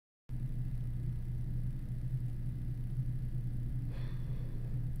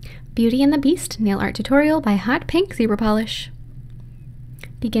Beauty and the Beast Nail Art Tutorial by Hotpinkzebrapolish.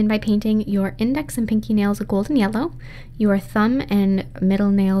 Begin by painting your index and pinky nails a golden yellow, your thumb and middle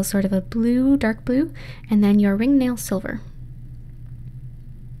nails sort of a blue, dark blue, and then your ring nail silver.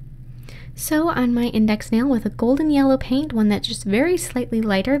 So on my index nail with a golden yellow paint, one that's just very slightly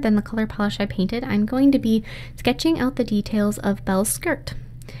lighter than the color polish I painted, I'm going to be sketching out the details of Belle's skirt.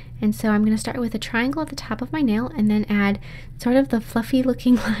 And so I'm going to start with a triangle at the top of my nail and then add sort of the fluffy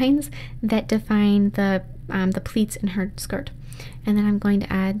looking lines that define the pleats in her skirt. And then I'm going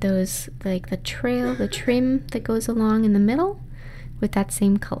to add those, like the trim that goes along in the middle with that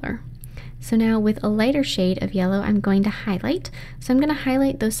same color. So now with a lighter shade of yellow, I'm going to highlight. So I'm going to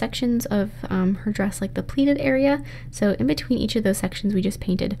highlight those sections of her dress, like the pleated area. So in between each of those sections we just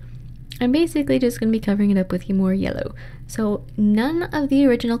painted. I'm basically just going to be covering it up with more yellow. So none of the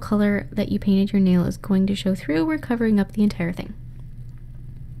original color that you painted your nail is going to show through. We're covering up the entire thing.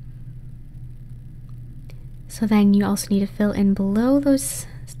 So then you also need to fill in below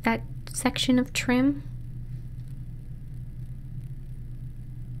that section of trim.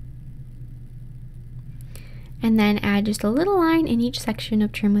 And then add just a little line in each section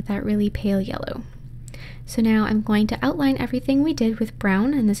of trim with that really pale yellow. So now I'm going to outline everything we did with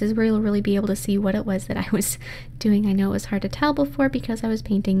brown, and this is where you'll really be able to see what it was that I was doing. I know it was hard to tell before because I was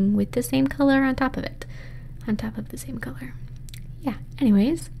painting with the same color on top of it. On top of the same color. Yeah,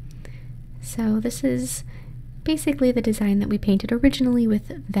 anyways. So this is basically the design that we painted originally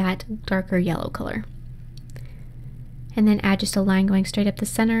with that darker yellow color. And then add just a line going straight up the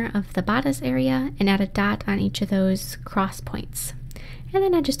center of the bodice area and add a dot on each of those cross points. And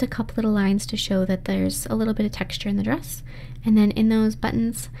then add just a couple little lines to show that there's a little bit of texture in the dress. And then in those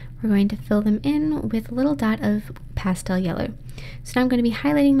buttons, we're going to fill them in with a little dot of pastel yellow. So now I'm going to be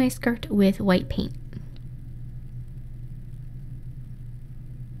highlighting my skirt with white paint.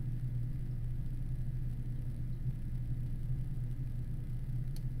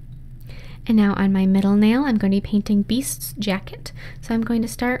 And now on my middle nail, I'm going to be painting Beast's jacket. So I'm going to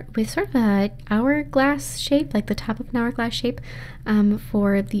start with sort of an hourglass shape, like the top of an hourglass shape,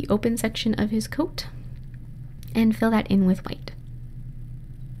 for the open section of his coat, and fill that in with white.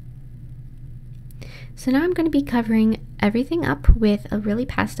 So now I'm going to be covering everything up with a really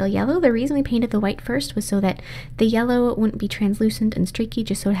pastel yellow. The reason we painted the white first was so that the yellow wouldn't be translucent and streaky,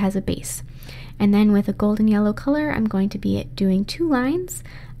 just so it has a base. And then with a golden yellow color, I'm going to be doing 2 lines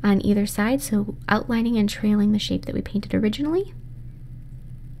on either side, so outlining and trailing the shape that we painted originally.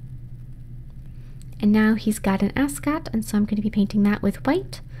 And now he's got an ascot, and so I'm going to be painting that with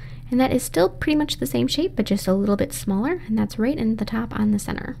white. And that is still pretty much the same shape, but just a little bit smaller, and that's right in the top on the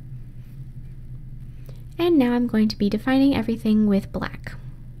center. And now I'm going to be defining everything with black.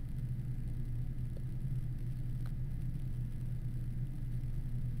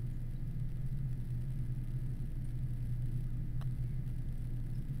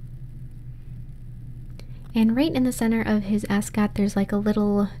 And right in the center of his ascot, there's like a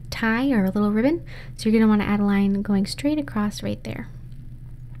little tie or a little ribbon. So you're going to want to add a line going straight across right there.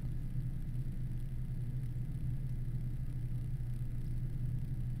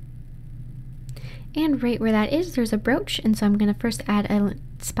 And right where that is, there's a brooch. And so I'm going to first add a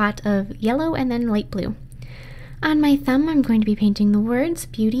spot of yellow and then light blue. On my thumb, I'm going to be painting the words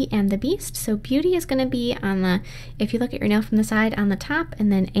Beauty and the Beast. So Beauty is going to be on the, if you look at your nail from the side, on the top,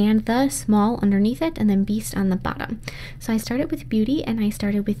 and then and the small underneath it, and then Beast on the bottom. So I started with Beauty, and I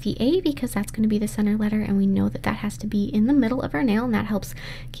started with the A because that's going to be the center letter, and we know that that has to be in the middle of our nail, and that helps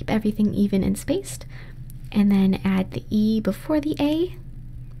keep everything even and spaced. And then add the E before the A,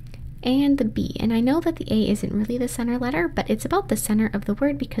 and the B. And I know that the A isn't really the center letter, but it's about the center of the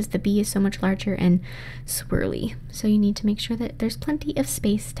word because the B is so much larger and swirly. So you need to make sure that there's plenty of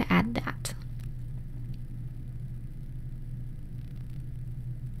space to add that.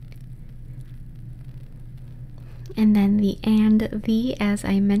 And then the and the, as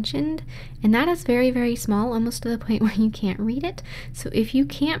I mentioned, and that is very, very small, almost to the point where you can't read it. So if you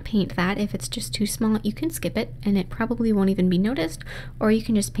can't paint that, if it's just too small, you can skip it and it probably won't even be noticed, or you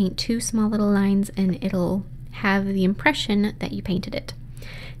can just paint 2 small little lines and it'll have the impression that you painted it.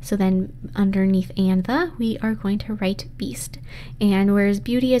 So then underneath and the, we are going to write Beast. And whereas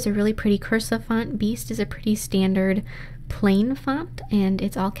Beauty is a really pretty cursive font, Beast is a pretty standard plain font, and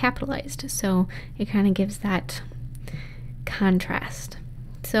it's all capitalized. So it kind of gives that contrast.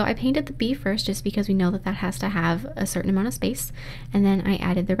 So I painted the B first just because we know that that has to have a certain amount of space, and then I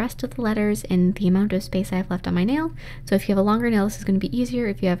added the rest of the letters in the amount of space I have left on my nail. So if you have a longer nail, this is going to be easier.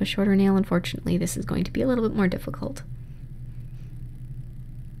 If you have a shorter nail, unfortunately, this is going to be a little bit more difficult.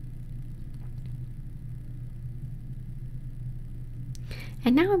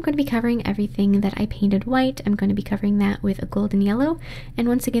 And now I'm going to be covering everything that I painted white. I'm going to be covering that with a golden yellow. And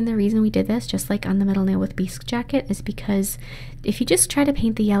once again, the reason we did this, just like on the middle nail with Beast Jacket, is because if you just try to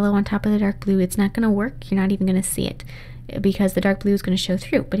paint the yellow on top of the dark blue, it's not going to work. You're not even going to see it because the dark blue is going to show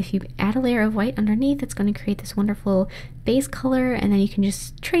through. But if you add a layer of white underneath, it's going to create this wonderful base color, and then you can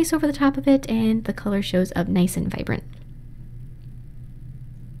just trace over the top of it and the color shows up nice and vibrant.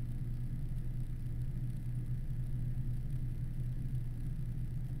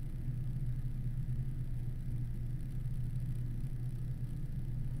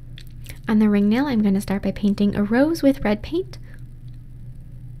 On the ring nail, I'm going to start by painting a rose with red paint.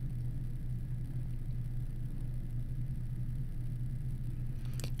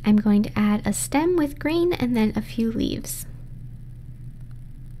 I'm going to add a stem with green and then a few leaves.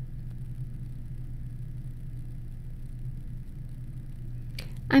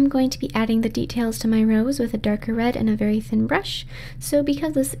 I'm going to be adding the details to my rose with a darker red and a very thin brush. So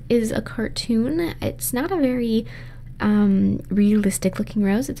because this is a cartoon, it's not a very realistic looking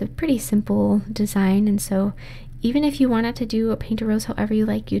rose. It's a pretty simple design, and so even if you wanted to paint a rose however you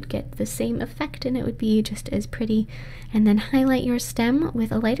like, you'd get the same effect and it would be just as pretty. And then highlight your stem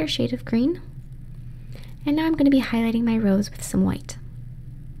with a lighter shade of green. And now I'm going to be highlighting my rose with some white.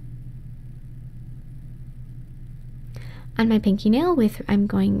 On my pinky nail, I'm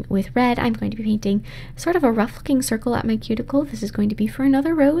going with red, I'm going to be painting sort of a rough looking circle at my cuticle. This is going to be for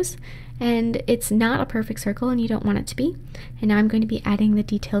another rose, and it's not a perfect circle and you don't want it to be. And now I'm going to be adding the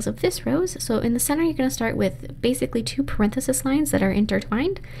details of this rose. So in the center, you're going to start with basically 2 parenthesis lines that are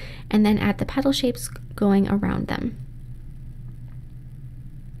intertwined, and then add the petal shapes going around them.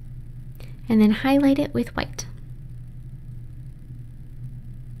 And then highlight it with white.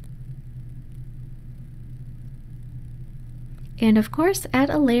 And of course, add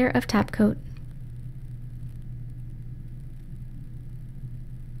a layer of top coat.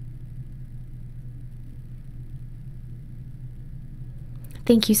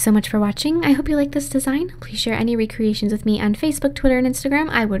 Thank you so much for watching. I hope you like this design. Please share any recreations with me on Facebook, Twitter, and Instagram.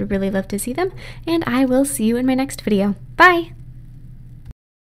 I would really love to see them. And I will see you in my next video. Bye!